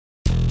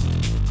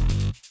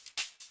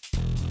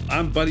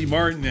I'm Buddy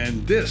Martin,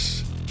 and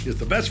this is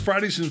the Best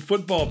Fridays in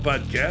Football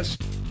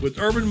podcast with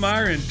Urban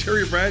Meyer and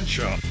Terry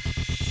Bradshaw.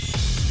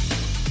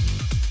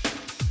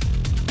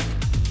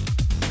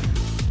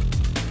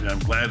 I'm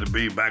glad to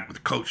be back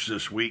with Coach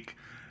this week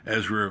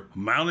as we're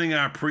mounting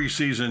our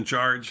preseason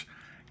charge,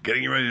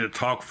 getting ready to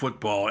talk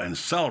football and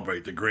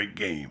celebrate the great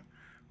game,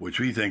 which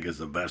we think is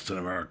the best in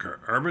America.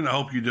 Urban, I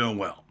hope you're doing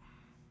well.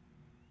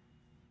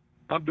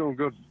 I'm doing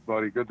good,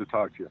 buddy. Good to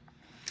talk to you.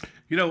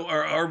 You know,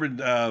 Urban,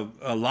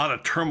 a lot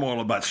of turmoil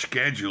about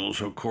schedules,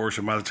 of course,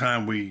 and by the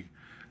time we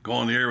go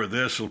on the air with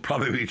this, it'll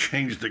probably be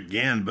changed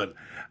again. But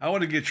I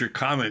want to get your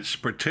comments,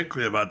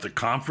 particularly about the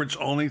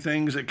conference-only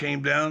things that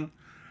came down.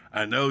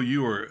 I know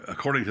you were,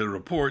 according to the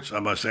reports, I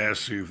must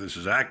ask you if this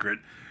is accurate,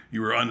 you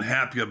were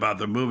unhappy about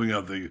the moving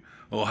of the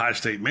Ohio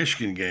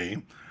State-Michigan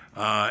game.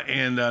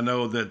 And I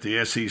know that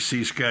the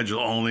SEC schedule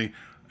only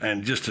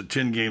and just a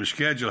 10-game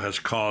schedule has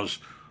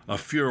caused a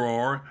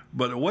furor.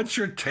 But what's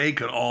your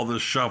take on all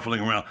this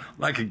shuffling around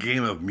like a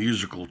game of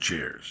musical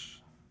chairs?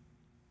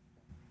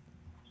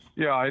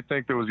 Yeah, I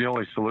think that was the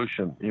only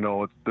solution. You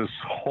know, this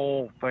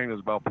whole thing is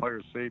about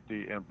player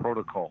safety and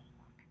protocol.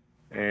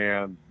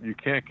 And you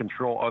can't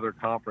control other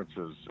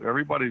conferences. The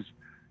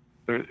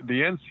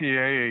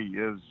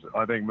NCAA is,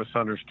 I think,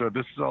 misunderstood.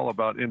 This is all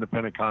about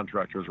independent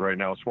contractors right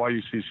now. It's why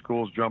you see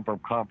schools jump from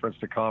conference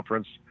to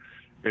conference.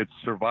 It's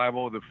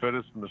survival of the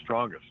fittest and the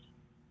strongest.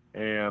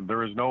 And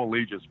there is no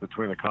allegiance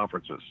between the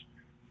conferences.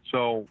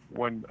 So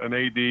when an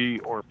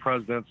AD or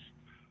presidents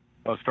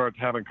start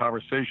having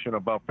conversation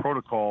about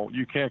protocol,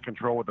 you can't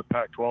control what the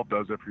Pac-12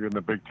 does if you're in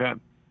the Big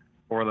Ten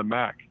or the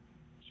MAC.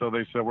 So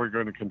they said we're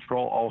going to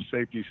control all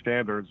safety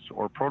standards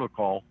or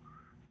protocol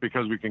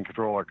because we can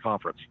control our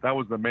conference. That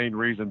was the main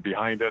reason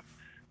behind it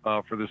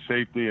for the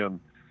safety. And,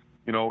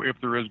 you know, if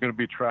there is going to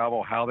be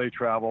travel, how they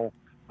travel,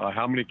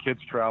 how many kids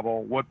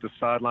travel, what the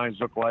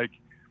sidelines look like,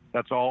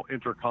 that's all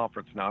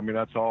interconference now. I mean,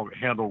 that's all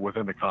handled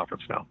within the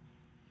conference now.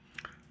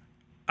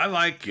 I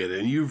like it.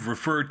 And you've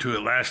referred to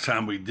it last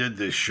time we did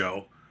this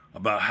show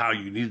about how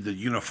you need the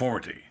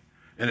uniformity.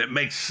 And it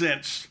makes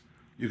sense.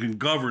 You can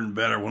govern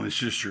better when it's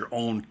just your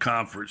own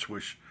conference,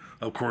 which,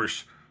 of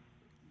course,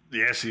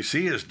 the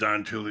SEC has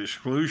done to the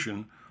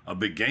exclusion of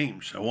big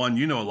games. And one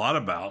you know a lot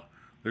about,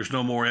 there's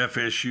no more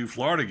FSU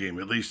Florida game,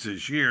 at least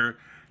this year.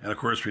 And, of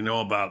course, we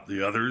know about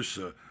the others,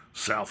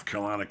 South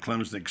Carolina,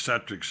 Clemson, et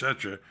cetera, et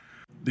cetera.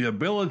 The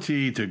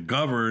ability to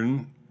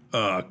govern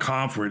a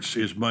conference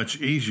is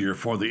much easier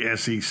for the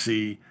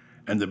SEC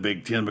and the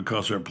Big Ten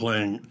because they're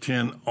playing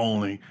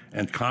 10-only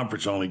and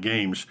conference-only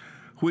games,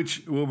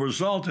 which will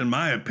result, in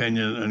my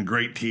opinion, in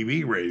great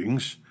TV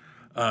ratings.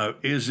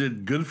 Is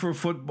it good for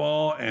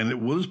football,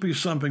 and will this be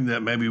something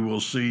that maybe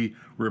we'll see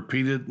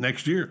repeated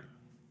next year?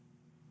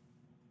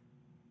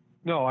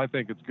 No, I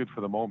think it's good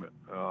for the moment.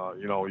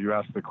 You know, you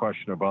asked the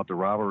question about the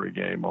rivalry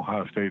game,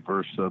 Ohio State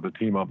versus the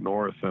team up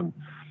north, and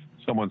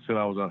someone said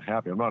I was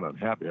unhappy. I'm not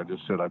unhappy. I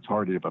just said it's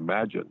hard to even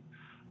imagine.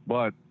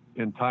 But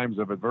in times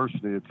of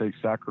adversity, it takes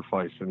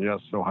sacrifice. And yes,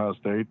 Ohio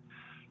State,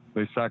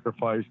 they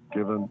sacrificed,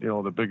 given, you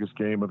know, the biggest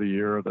game of the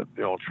year that,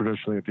 you know,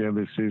 traditionally at the end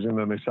of the season,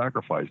 and they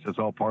sacrificed. It's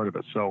all part of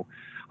it. So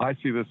I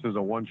see this as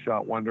a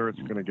one-shot wonder. It's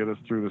going to get us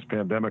through this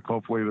pandemic.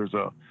 Hopefully there's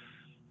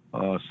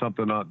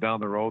something down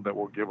the road that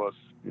will give us,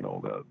 you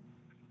know,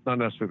 not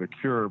necessarily the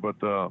cure, but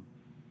the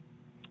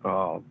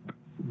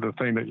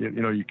thing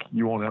that,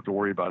 you won't have to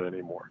worry about it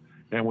anymore.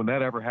 And when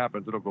that ever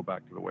happens, it'll go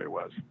back to the way it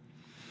was.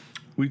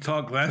 We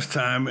talked last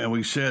time, and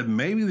we said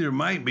maybe there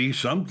might be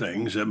some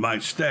things that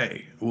might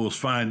stay. We'll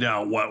find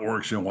out what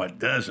works and what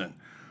doesn't.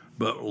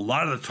 But a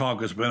lot of the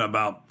talk has been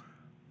about,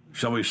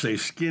 shall we say,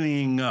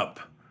 skinnying up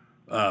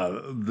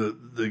the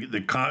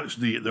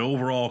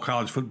overall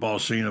college football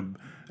scene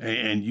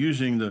and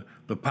using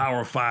the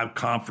Power 5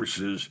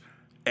 conferences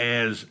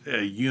as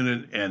a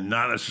unit and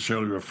not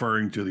necessarily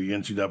referring to the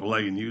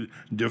NCAA and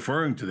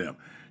deferring to them.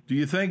 Do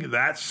you think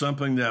that's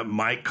something that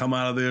might come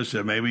out of this?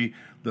 That maybe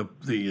the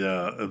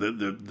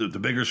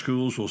bigger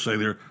schools will say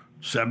they're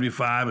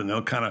 75 and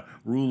they'll kind of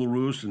rule the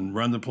roost and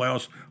run the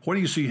playoffs? What do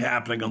you see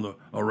happening on the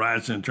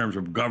horizon in terms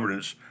of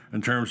governance,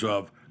 in terms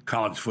of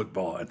college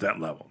football at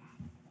that level?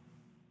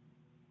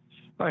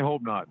 I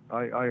hope not.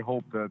 I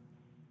hope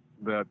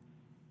that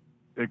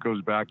it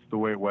goes back to the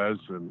way it was,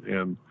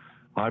 and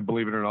I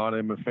believe it or not,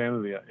 I'm a fan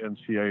of the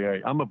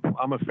NCAA.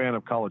 I'm a fan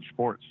of college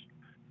sports.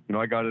 You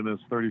know, I got into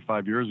this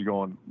 35 years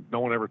ago, and no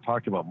one ever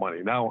talked about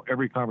money. Now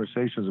every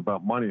conversation is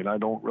about money, and I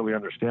don't really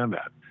understand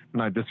that,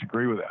 and I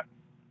disagree with that.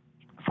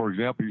 For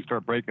example, you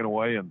start breaking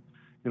away, and,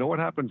 you know, what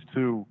happens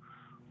to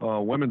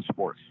women's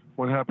sports?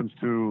 What happens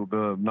to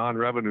the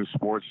non-revenue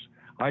sports?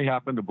 I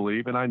happen to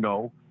believe, and I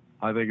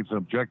think it's an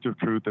objective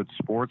truth that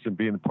sports and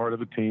being part of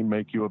a team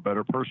make you a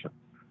better person.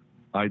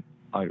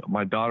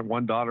 One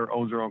daughter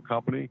owns her own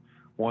company.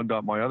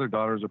 My other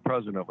daughter is a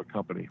president of a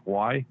company.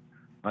 Why?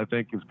 I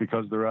think it's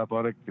because they're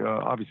athletic.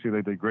 Obviously,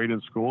 they did great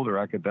in school. They're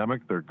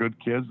academic. They're good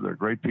kids. They're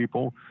great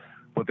people.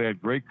 But they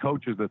had great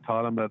coaches that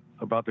taught them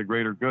about the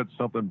greater good,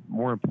 something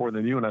more important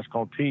than you, and that's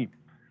called team.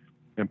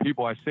 And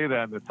people, I say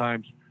that in the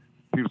times,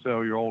 people say,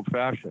 "Oh, you're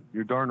old-fashioned."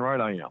 You're darn right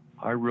I am.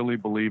 I really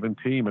believe in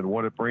team and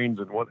what it brings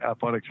and what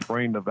athletics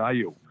bring the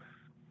value.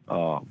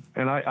 And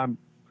I'm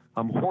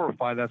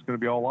horrified that's going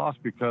to be all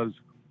lost because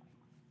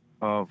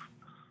of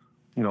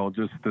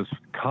just this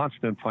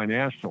constant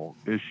financial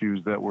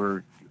issues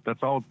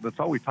that's all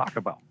we talk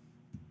about.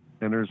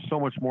 And there's so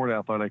much more to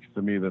athletics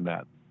to me than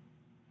that.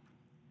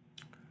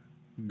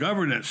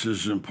 Governance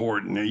is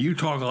important. And you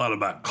talk a lot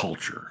about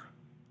culture.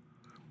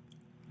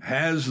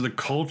 Has the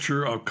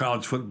culture of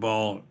college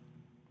football,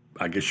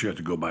 I guess you have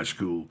to go by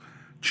school,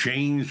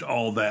 changed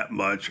all that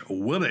much?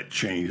 Will it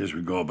change as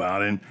we go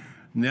about? And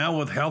now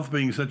with health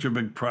being such a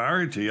big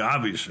priority,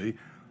 obviously,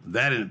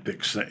 that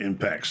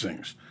impacts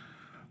things.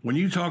 When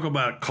you talk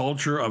about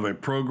culture of a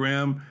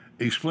program,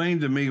 explain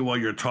to me what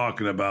you're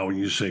talking about when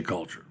you say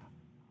culture.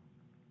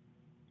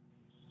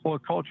 Well,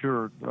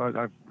 culture,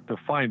 I've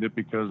defined it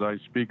because I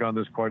speak on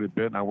this quite a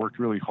bit, and I worked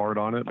really hard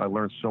on it. I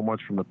learned so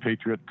much from the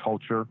Patriot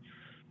culture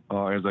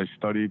as I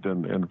studied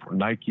and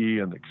Nike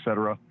and et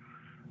cetera.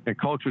 And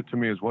culture to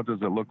me is, what does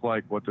it look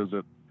like, what does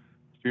it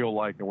feel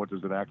like, and what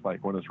does it act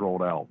like when it's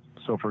rolled out?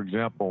 So, for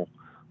example,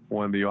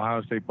 when the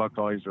Ohio State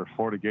Buckeyes or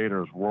Florida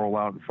Gators roll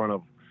out in front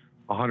of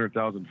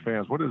 100,000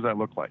 fans, what does that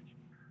look like?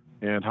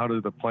 And how do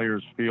the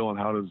players feel, and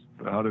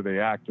how do they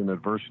act in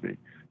adversity?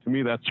 To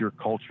me, that's your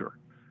culture.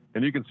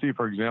 And you can see,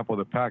 for example,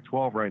 the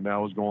Pac-12 right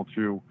now is going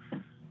through,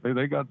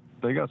 they got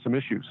some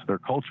issues, their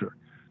culture.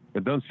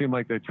 It doesn't seem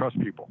like they trust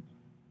people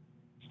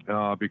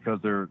because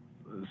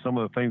some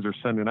of the things they're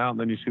sending out. And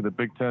then you see the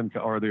Big Ten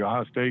or the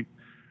Ohio State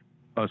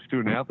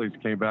student athletes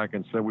came back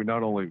and said, we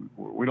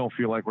don't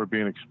feel like we're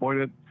being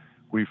exploited.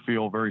 We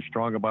feel very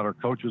strong about our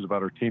coaches,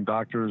 about our team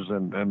doctors,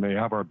 and they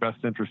have our best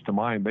interest in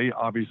mind. They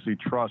obviously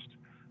trust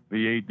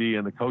the AD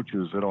and the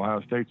coaches at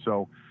Ohio State.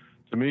 So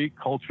to me,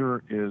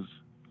 culture is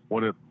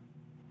what it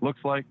looks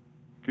like,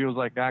 feels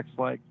like, acts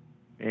like,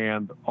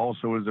 and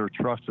also is there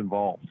trust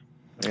involved.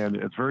 And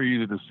it's very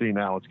easy to see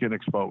now. It's getting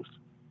exposed.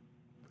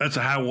 That's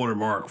a high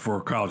watermark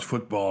for college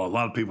football. A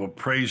lot of people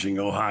praising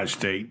Ohio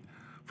State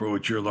for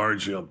which you're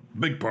largely a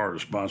big part of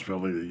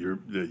responsibility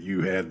that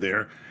you had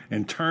there.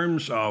 In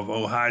terms of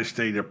Ohio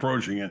State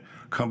approaching it,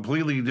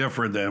 completely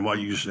different than what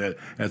you said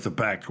as the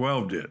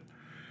Pac-12 did.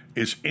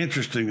 It's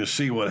interesting to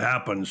see what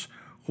happens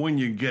when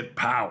you get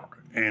power.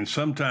 And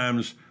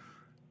sometimes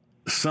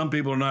some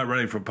people are not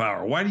ready for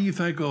power. Why do you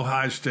think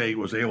Ohio State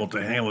was able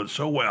to handle it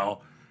so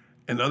well,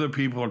 and other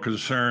people are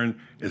concerned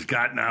it's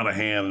gotten out of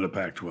hand in the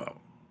Pac-12?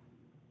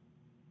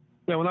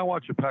 Yeah, when I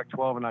watch the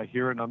Pac-12 and I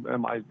hear it,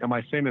 am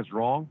I saying it's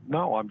wrong?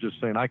 No, I'm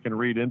just saying I can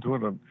read into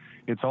it. And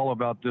it's all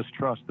about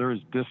distrust. There is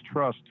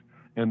distrust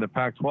in the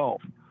Pac-12.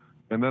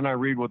 And then I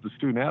read what the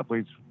student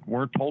athletes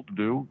weren't told to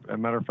do. As a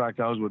matter of fact,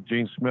 I was with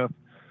Gene Smith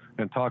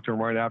and talked to him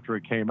right after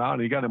it came out,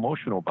 and he got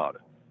emotional about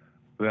it.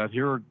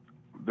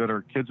 That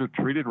our kids are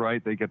treated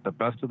right. They get the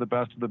best of the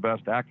best of the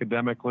best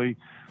academically,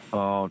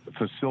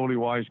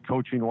 facility-wise,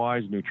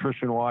 coaching-wise,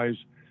 nutrition-wise,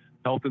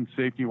 health and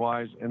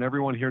safety-wise, and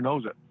everyone here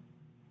knows it.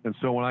 And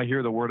so when I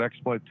hear the word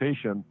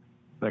exploitation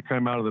that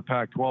came out of the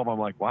Pac-12, I'm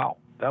like, wow,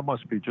 that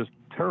must be just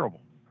terrible.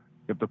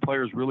 If the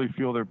players really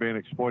feel they're being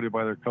exploited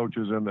by their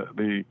coaches and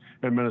the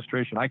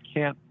administration, I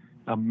can't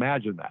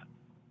imagine that.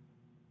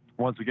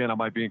 Once again, am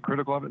I being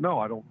critical of it? No,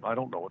 I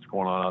don't know what's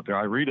going on out there.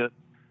 I read it,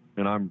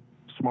 and I'm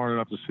smart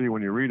enough to see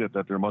when you read it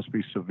that there must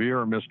be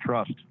severe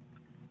mistrust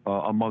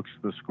amongst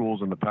the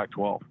schools in the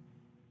Pac-12.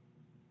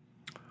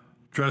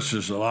 Trust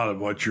is a lot of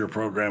what your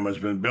program has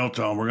been built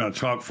on. We're going to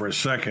talk for a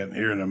second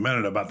here in a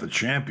minute about the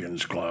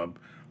Champions Club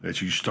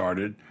that you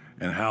started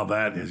and how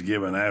that has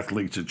given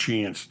athletes a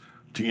chance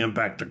to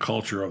impact the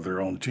culture of their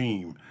own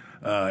team.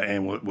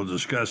 And we'll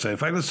discuss that. In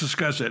fact, let's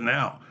discuss it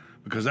now,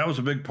 because that was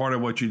a big part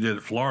of what you did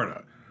at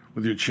Florida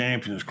with your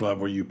Champions Club,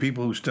 where you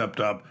people who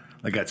stepped up,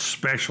 they got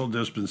special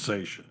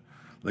dispensation.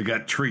 They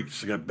got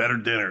treats. They got better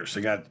dinners.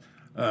 They got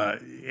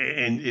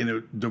and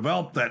it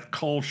developed that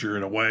culture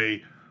in a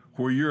way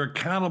where you're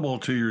accountable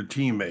to your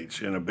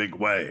teammates in a big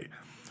way.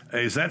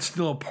 Is that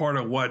still a part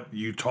of what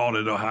you taught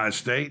at Ohio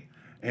State?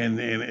 And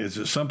is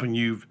it something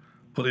you've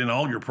put in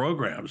all your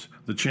programs,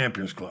 the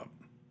Champions Club?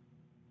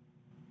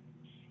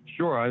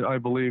 Sure. I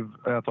believe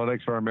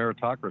athletics are a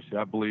meritocracy.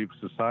 I believe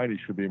society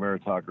should be a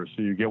meritocracy.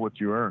 You get what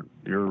you earn.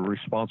 You're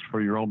responsible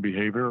for your own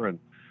behavior, and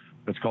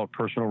it's called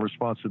personal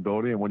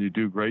responsibility. And when you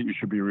do great, you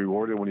should be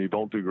rewarded. When you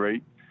don't do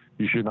great,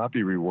 you should not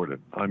be rewarded.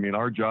 I mean,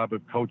 our job as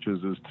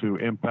coaches is to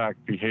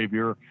impact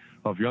behavior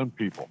of young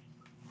people.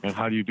 And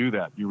how do you do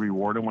that? You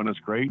reward them when it's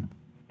great,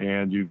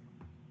 and you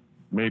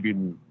maybe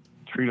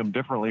treat them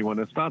differently when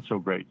it's not so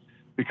great.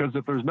 Because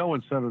if there's no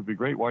incentive to be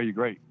great, why are you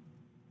great?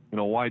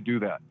 Why do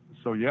that?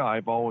 So, yeah,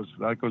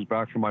 that goes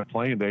back from my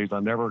playing days. I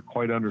never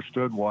quite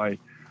understood why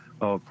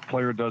a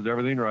player does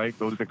everything right,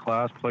 goes to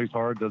class, plays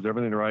hard, does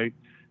everything right,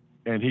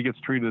 and he gets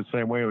treated the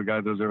same way as a guy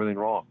that does everything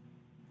wrong.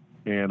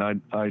 And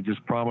I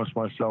just promised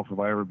myself if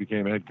I ever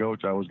became a head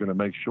coach, I was going to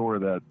make sure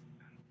that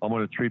I'm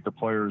going to treat the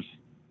players,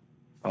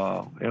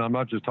 and I'm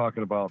not just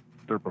talking about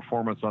their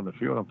performance on the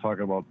field, I'm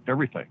talking about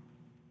everything.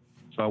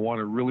 So I want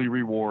to really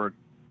reward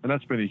And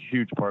that's been a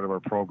huge part of our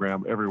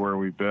program everywhere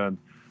we've been.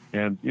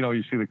 And,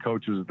 you see the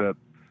coaches that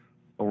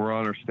were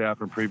on our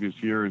staff in previous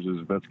years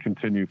that's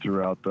continued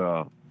throughout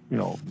the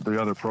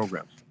other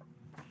programs.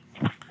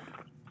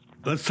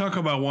 Let's talk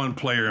about one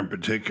player in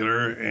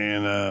particular.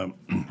 And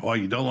while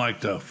you don't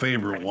like to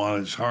favor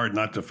one, it's hard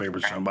not to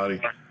favor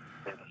somebody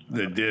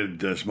that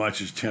did as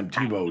much as Tim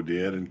Tebow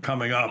did. And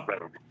coming up,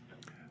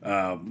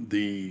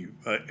 the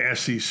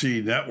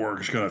SEC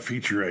Network is going to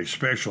feature a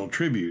special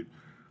tribute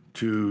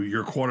to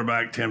your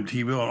quarterback, Tim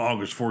Tebow, on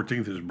August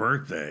 14th, his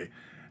birthday.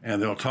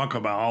 And they'll talk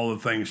about all the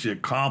things he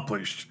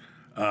accomplished.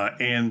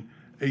 And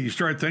you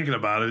start thinking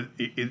about it,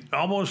 it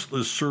almost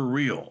is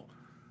surreal.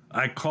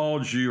 I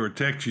called you or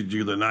texted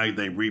you the night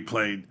they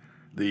replayed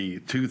the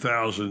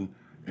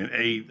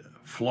 2008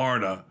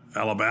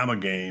 Florida-Alabama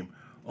game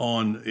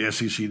on the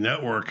SEC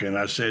Network, and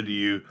I said to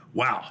you,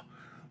 wow,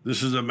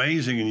 this is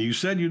amazing. And you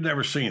said you'd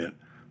never seen it,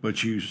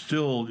 but you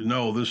still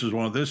know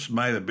this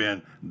might have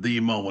been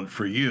the moment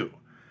for you.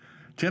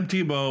 Tim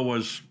Tebow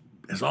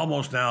is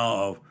almost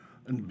now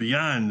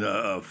beyond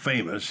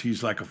famous.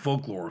 He's like a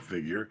folklore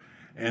figure.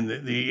 And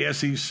the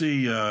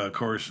SEC, of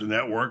course, the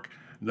network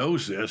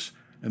knows this,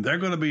 and they're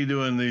going to be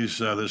doing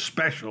this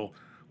special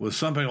with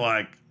something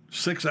like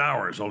 6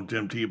 hours on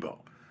Tim Tebow.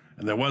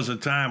 And there was a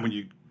time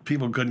when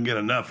people couldn't get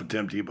enough of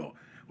Tim Tebow.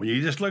 When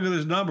you just look at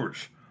his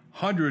numbers,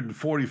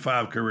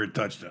 145 career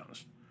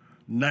touchdowns,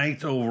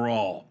 9th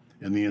overall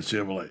in the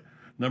NCAA,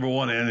 number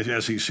one in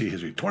the SEC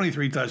history,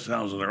 23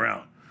 touchdowns on the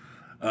round,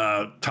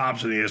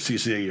 tops in the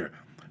SEC a year.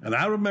 And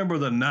I remember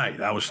the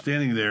night I was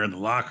standing there in the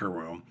locker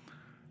room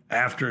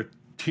after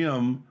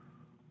Tim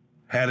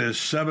had his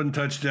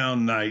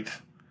 7-touchdown night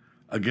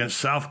against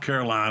South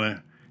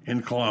Carolina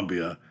in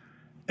Columbia.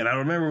 And I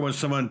remember when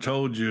someone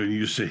told you, and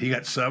you said, he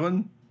got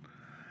 7?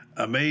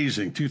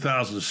 Amazing,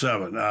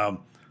 2007.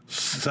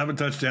 7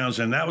 touchdowns,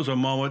 and that was a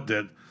moment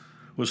that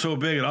was so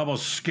big it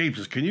almost escaped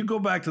us. Can you go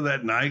back to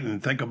that night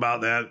and think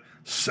about that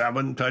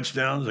 7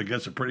 touchdowns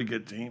against a pretty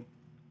good team?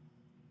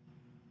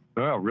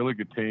 Yeah, really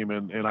good team,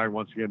 and I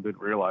once again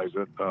didn't realize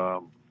it.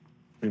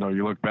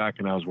 You look back,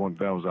 and that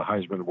was a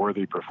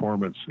Heisman-worthy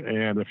performance.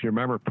 And if you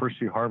remember,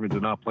 Percy Harvin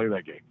did not play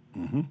that game.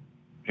 Mm-hmm.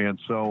 And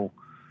so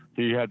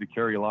he had to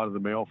carry a lot of the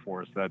mail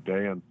for us that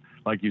day. And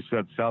like you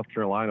said, South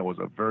Carolina was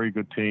a very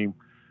good team,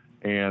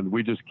 and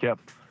we just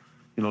kept,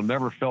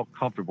 never felt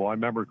comfortable. I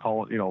remember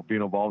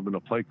being involved in the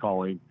play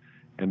calling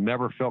and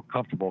never felt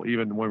comfortable.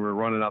 Even when we were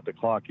running out the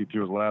clock, he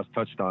threw his last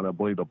touchdown, I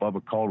believe, to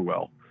Bubba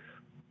Caldwell.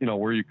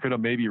 Where you could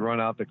have maybe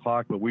run out the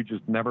clock, but we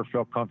just never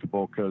felt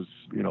comfortable because,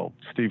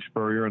 Steve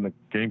Spurrier and the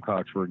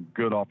Gamecocks were a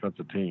good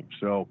offensive team.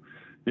 So,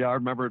 yeah, I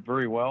remember it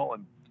very well.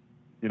 And,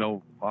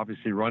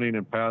 obviously running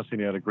and passing,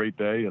 he had a great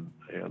day.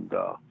 And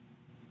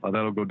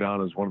that'll go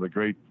down as one of the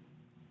great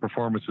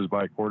performances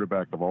by a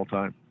quarterback of all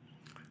time.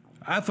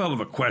 I thought of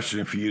a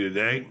question for you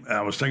today.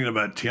 I was thinking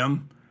about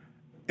Tim,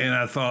 and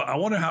I thought, I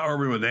wonder how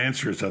Urban would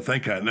answer this. I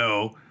think I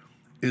know.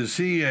 Is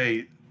he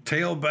a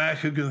tailback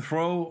who can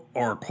throw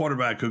or a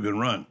quarterback who can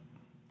run?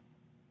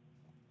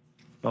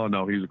 Oh,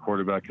 no, he's a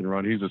quarterback who can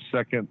run. He's a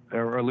second,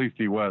 or at least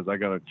he was. I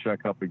got to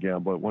check up again.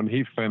 But when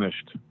he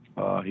finished,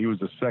 he was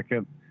the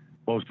second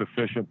most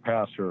efficient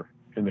passer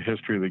in the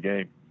history of the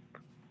game.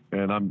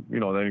 And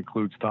that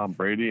includes Tom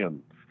Brady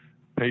and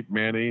Peyton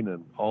Manning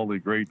and all the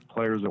great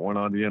players that went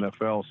on to the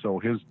NFL. So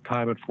his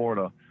time at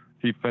Florida,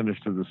 he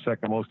finished as the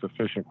second most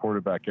efficient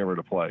quarterback ever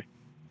to play.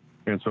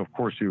 And so, of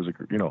course, he was,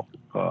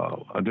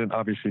 I didn't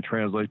obviously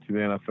translate to the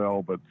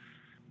NFL, but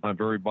I'm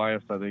very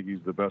biased. I think he's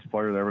the best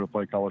player ever to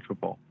play college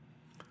football.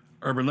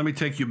 Urban, let me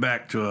take you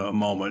back to a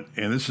moment,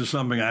 and this is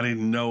something I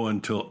didn't know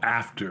until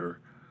after,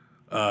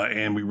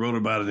 and we wrote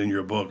about it in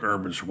your book,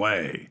 Urban's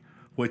Way,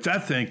 which I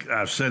think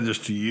I've said this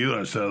to you and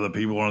I've said to other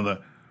people, one of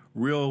the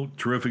real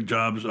terrific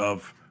jobs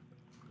of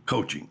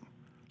coaching.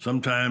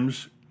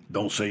 Sometimes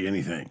don't say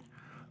anything,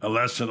 a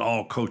lesson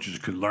all coaches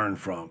could learn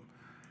from.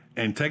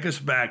 And take us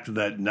back to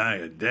that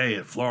night, a day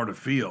at Florida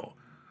Field,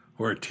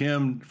 where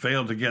Tim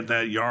failed to get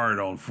that yard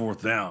on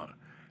 4th down.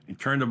 He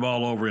turned the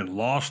ball over and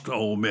lost to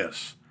Ole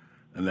Miss.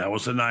 And that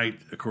was the night,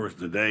 of course,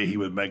 the day he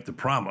would make the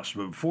promise.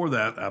 But before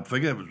that, I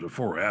forget if it was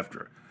before or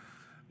after,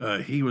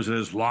 he was in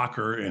his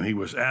locker and he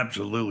was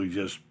absolutely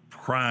just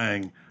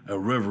crying a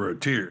river of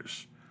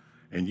tears.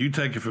 And you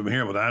take it from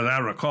here, but as I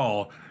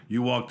recall,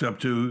 you walked up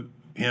to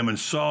him and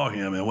saw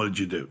him, and what did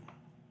you do?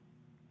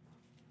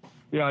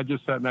 Yeah, I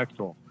just sat next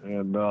to him.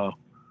 And,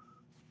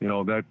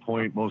 at that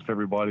point, most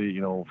everybody,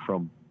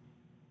 from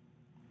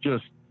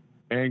just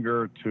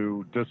anger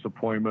to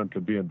disappointment to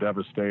being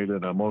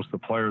devastated. Most of the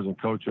players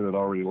and coaches had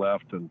already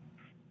left. And,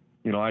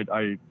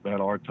 I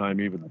had a hard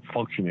time even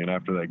functioning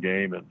after that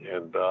game. And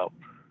it's a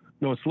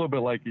little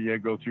bit like you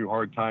go through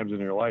hard times in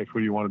your life. Who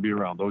do you want to be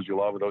around? Those you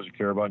love or those you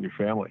care about in your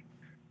family.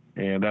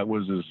 And that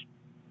was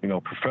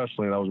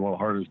professionally, that was one of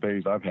the hardest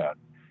days I've had.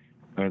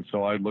 And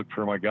so I looked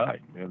for my guy,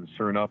 and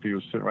sure enough, he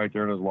was sitting right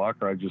there in his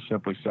locker. I just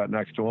simply sat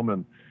next to him,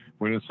 and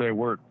we didn't say a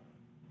word.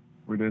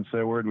 We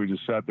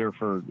just sat there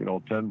for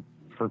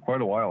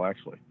quite a while,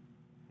 actually.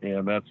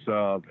 And that's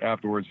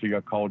afterwards he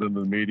got called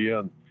into the media,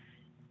 and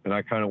And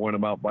I kind of went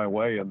about my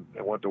way and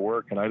went to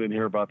work, and I didn't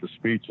hear about the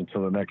speech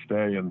until the next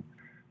day. And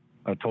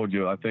I told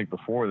you, I think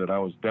before, that I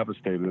was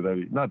devastated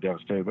that not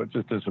devastated, but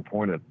just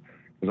disappointed,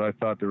 because I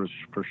thought there was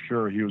for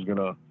sure he was going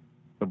to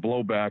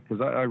blow back,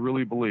 because I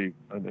really believe,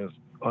 and as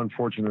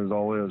unfortunate as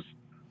all is,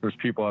 there's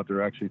people out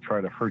there actually try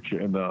to hurt you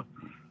in the,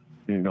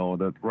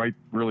 that write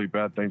really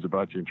bad things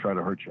about you and try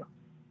to hurt you.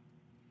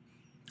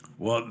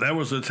 Well, there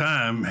was a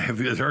time, if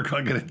they're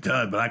going to get it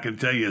done, but I can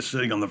tell you,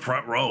 sitting on the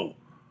front row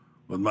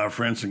with my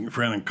friend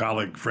and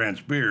colleague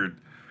France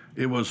Beard,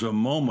 it was a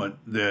moment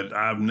that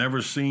I've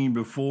never seen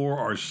before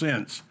or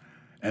since.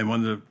 And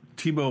when the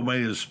Tebow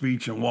made his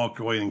speech and walked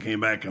away and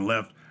came back and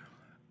left,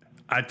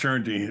 I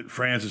turned to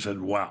France and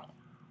said, wow,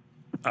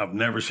 I've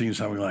never seen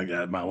something like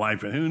that in my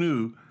life. And who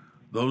knew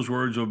those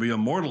words will be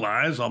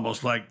immortalized,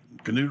 almost like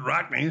Knute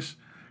Rockne's,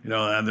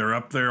 and they're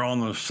up there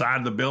on the side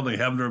of the building,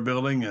 Hebner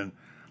building, and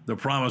the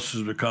promise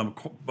has become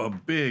a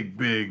big,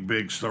 big,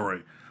 big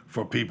story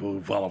for people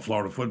who follow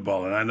Florida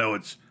football. And I know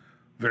it's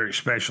very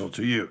special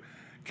to you.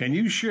 Can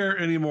you share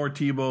any more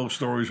Tebow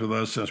stories with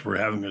us, since we're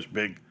having this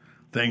big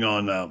thing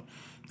on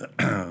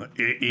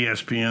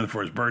ESPN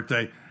for his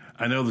birthday?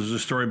 I know there's a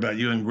story about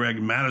you and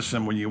Greg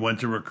Madison when you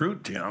went to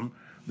recruit Tim,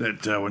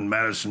 that when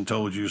Madison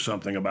told you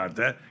something about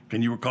that.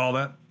 Can you recall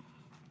that?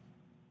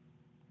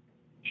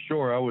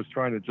 Sure. I was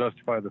trying to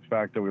justify the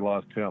fact that we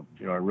lost Tim.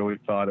 I really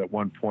thought at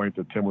one point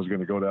that Tim was going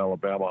to go to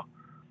Alabama,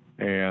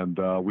 and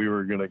we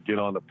were going to get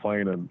on the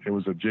plane, and it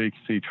was a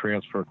JC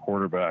transfer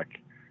quarterback.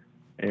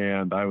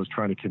 And I was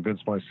trying to convince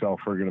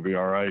myself we're going to be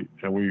all right.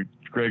 And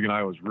Greg and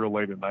I, was real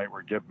late at night.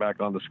 We're getting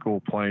back on the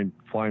school plane,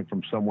 flying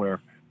from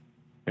somewhere.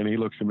 And he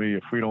looks at me,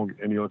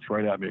 and he looks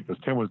right at me,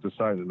 because Tim was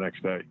decided the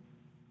next day.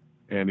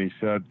 And he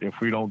said, if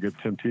we don't get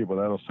Tim Tebow,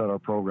 that'll set our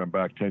program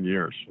back 10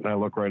 years. And I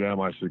looked right at him.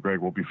 I said, Greg,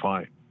 we'll be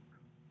fine.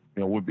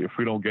 If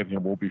we don't get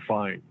him, we'll be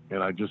fine.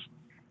 And I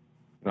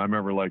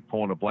remember like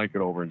pulling a blanket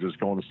over and just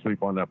going to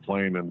sleep on that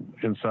plane. And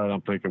inside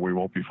I'm thinking, we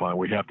won't be fine.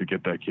 We have to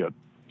get that kid.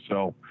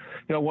 So,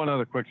 one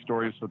other quick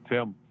story. So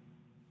Tim,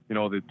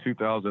 the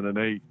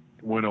 2008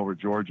 win over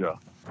Georgia,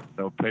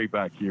 the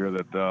payback year,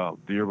 that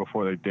the year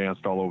before they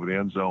danced all over the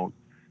end zone.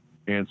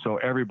 And so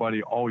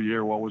everybody all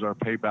year, what was our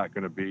payback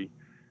going to be?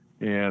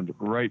 And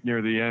right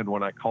near the end,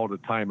 when I called a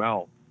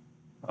timeout,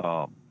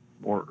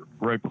 or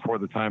right before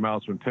the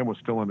timeouts, when Tim was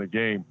still in the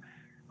game,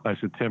 I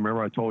said, Tim,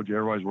 remember I told you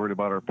everybody's worried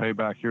about our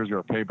payback? Here's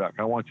our payback.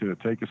 I want you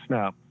to take a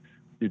snap,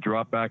 you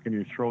drop back, and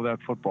you throw that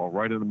football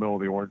right in the middle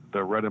of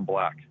the red and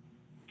black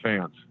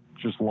fans.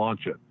 Just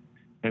launch it.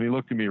 And he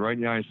looked at me right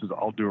in the eye and says,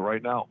 I'll do it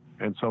right now.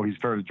 And so he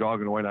started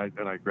jogging away,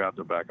 and I grabbed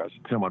him back. I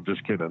said, Tim, I'm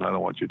just kidding. I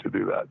don't want you to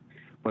do that.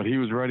 But he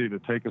was ready to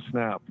take a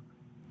snap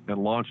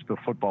and launch the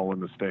football in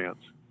the stands.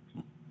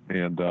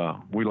 And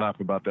we laugh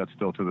about that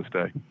still to this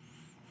day.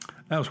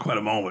 That was quite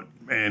a moment,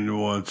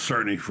 and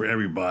certainly for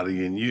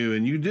everybody. And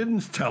you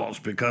didn't tell us,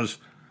 because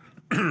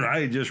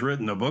I had just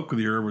written a book with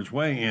you, Herbert's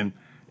Way, and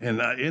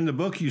in the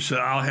book you said,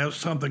 I'll have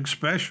something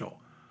special.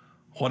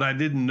 What I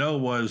didn't know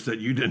was that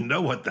you didn't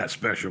know what that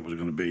special was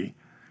going to be.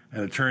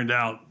 And it turned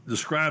out,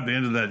 describe the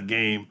end of that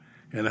game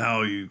and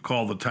how you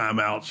called the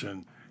timeouts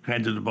and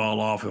handed the ball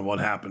off and what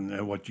happened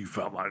and what you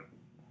felt like.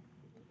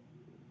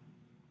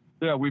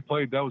 Yeah, we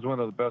played. That was one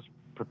of the best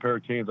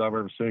prepared teams I've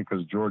ever seen,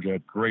 because Georgia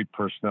had great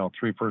personnel,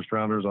 3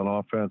 first-rounders on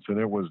offense, and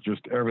it was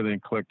just everything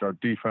clicked. Our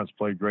defense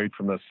played great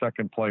from the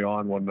second play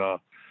on, when the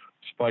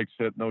spikes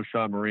hit, no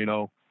Sean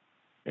Marino.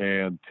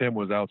 And Tim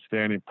was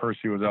outstanding.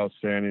 Percy was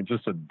outstanding.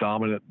 Just a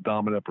dominant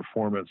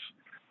performance.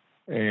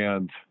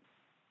 And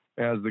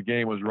as the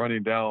game was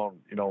running down,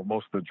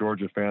 most of the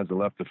Georgia fans had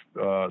left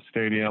the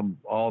stadium.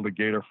 All the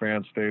Gator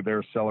fans stayed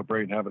there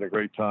celebrating, having a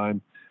great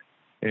time.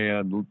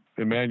 And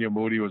Emmanuel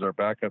Moody was our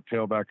backup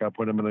tailback. I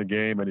put him in the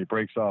game, and he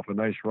breaks off a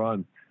nice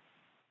run.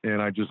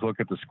 And I just look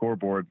at the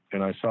scoreboard,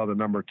 and I saw the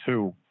number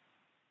 2.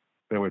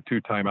 There were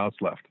 2 timeouts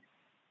left.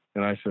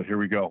 And I said, here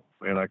we go.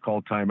 And I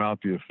called timeout.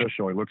 The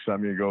official, he looks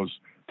at me and goes,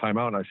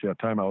 timeout. And I said,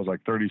 timeout. It was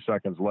like 30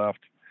 seconds left.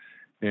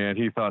 And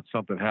he thought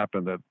something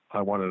happened, that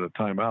I wanted a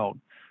timeout.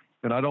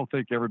 And I don't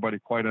think everybody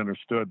quite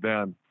understood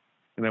then.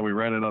 And then we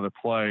ran another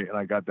play, and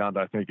I got down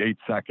to, I think, 8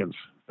 seconds.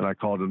 And I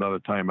called another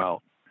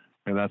timeout.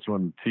 And that's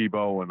when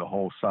Tebow and the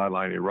whole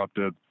sideline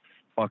erupted.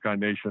 Buckeye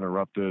Nation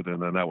erupted.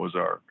 And then that was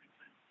our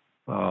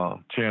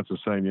chance of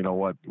saying, you know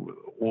what,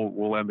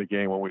 we'll end the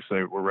game when we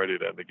say we're ready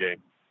to end the game.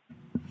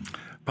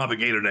 Probably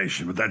Gator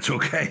Nation, but that's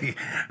okay.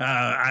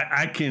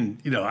 I can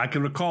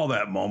recall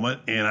that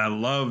moment, and I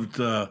loved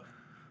the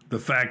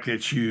fact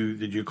that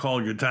you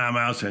called your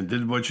timeouts and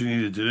did what you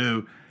needed to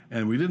do.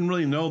 And we didn't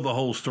really know the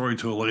whole story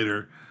till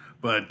later,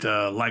 but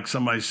like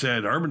somebody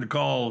said, Urban to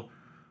call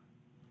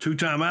 2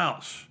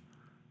 timeouts,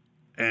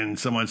 and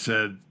someone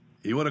said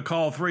he would have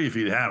called 3 if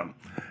he'd had them.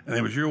 And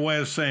it was your way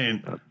of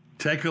saying,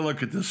 take a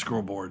look at this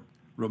scoreboard.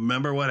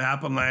 Remember what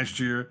happened last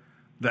year?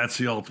 That's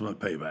the ultimate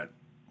payback.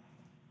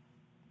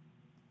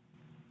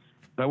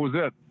 That was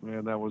it,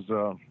 man. That was,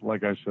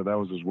 like I said, that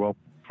was as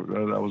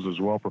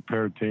well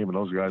prepared team, and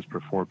those guys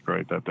performed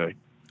great that day.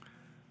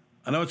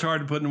 I know it's hard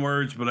to put in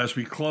words, but as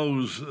we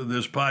close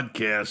this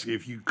podcast,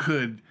 if you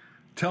could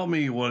tell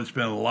me what it's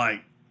been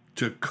like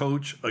to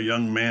coach a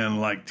young man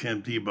like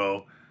Tim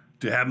Tebow,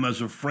 to have him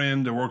as a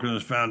friend, to work on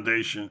his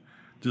foundation,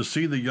 to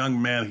see the young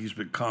man he's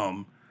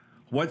become.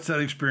 What's that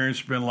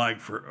experience been like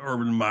for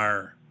Urban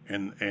Meyer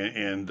and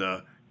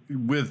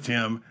with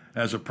Tim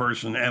as a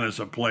person and as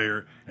a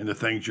player, and the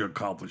things you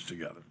accomplished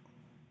together?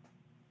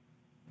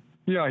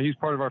 Yeah, he's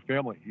part of our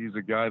family. He's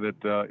a guy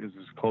that is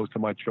as close to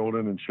my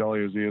children and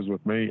Shelly as he is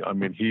with me. I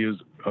mean, he is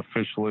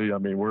officially,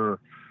 we're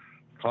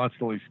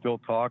constantly still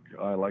talk.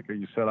 Like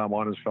you said, I'm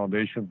on his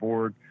foundation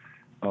board.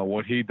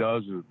 What he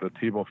does, the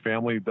Tebow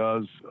family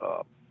does,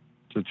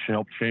 to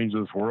help change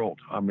this world.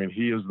 I mean,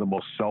 he is the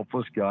most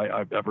selfless guy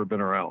I've ever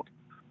been around.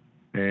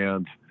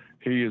 And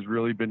he has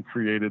really been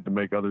created to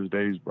make others'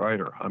 days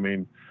brighter. I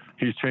mean,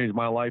 he's changed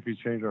my life. He's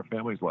changed our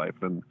family's life.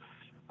 And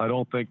I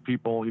don't think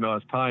people,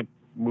 as time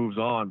moves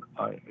on,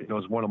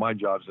 it's one of my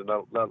jobs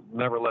to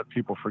never let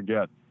people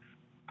forget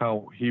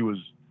how he was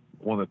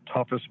one of the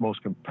toughest,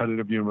 most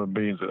competitive human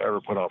beings that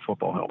ever put on a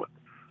football helmet.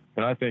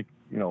 And I think,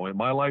 in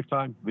my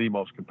lifetime, the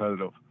most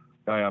competitive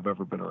guy I've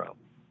ever been around.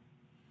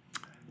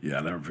 Yeah,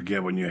 I'll never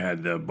forget when you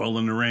had Bull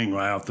in the Ring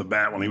right off the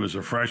bat when he was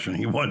a freshman.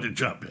 He wanted to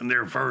jump in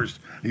there first.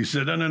 He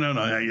said, no,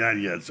 not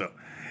yet. So,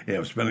 yeah,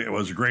 it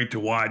was great to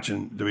watch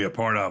and to be a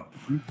part of.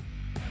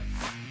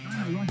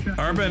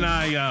 Urban,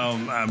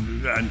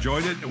 I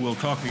enjoyed it. We'll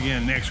talk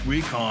again next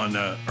week on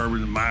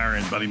Urban Meyer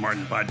and Buddy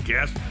Martin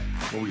podcast,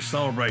 where we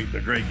celebrate the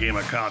great game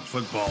of college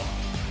football.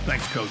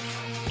 Thanks, Coach.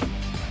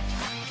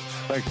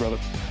 Thanks, brother.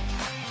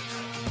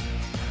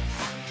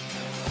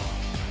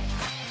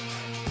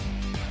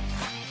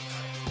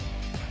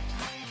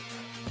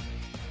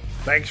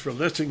 Thanks for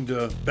listening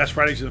to Best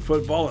Fridays in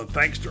Football, and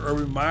thanks to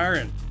Urban Meyer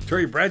and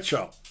Terry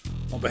Bradshaw.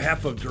 On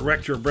behalf of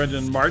Director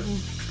Brendan Martin,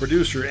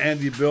 producer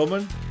Andy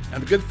Billman,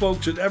 and the good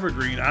folks at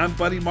Evergreen, I'm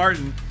Buddy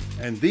Martin,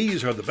 and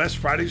these are the Best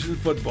Fridays in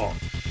Football.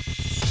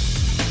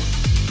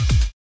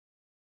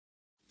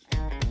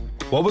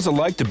 What was it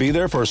like to be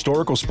there for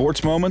historical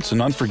sports moments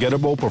and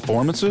unforgettable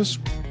performances?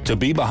 To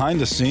be behind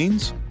the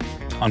scenes?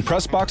 On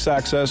Pressbox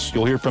Access,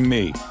 you'll hear from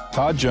me,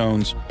 Todd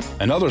Jones,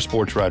 and other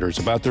sports writers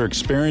about their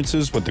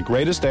experiences with the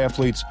greatest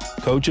athletes,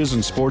 coaches,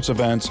 and sports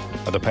events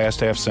of the past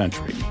half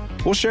century.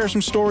 We'll share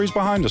some stories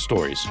behind the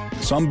stories,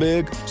 some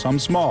big, some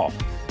small,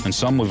 and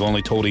some we've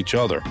only told each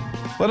other.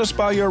 Let us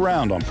spy you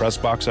around on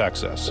Pressbox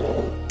Access.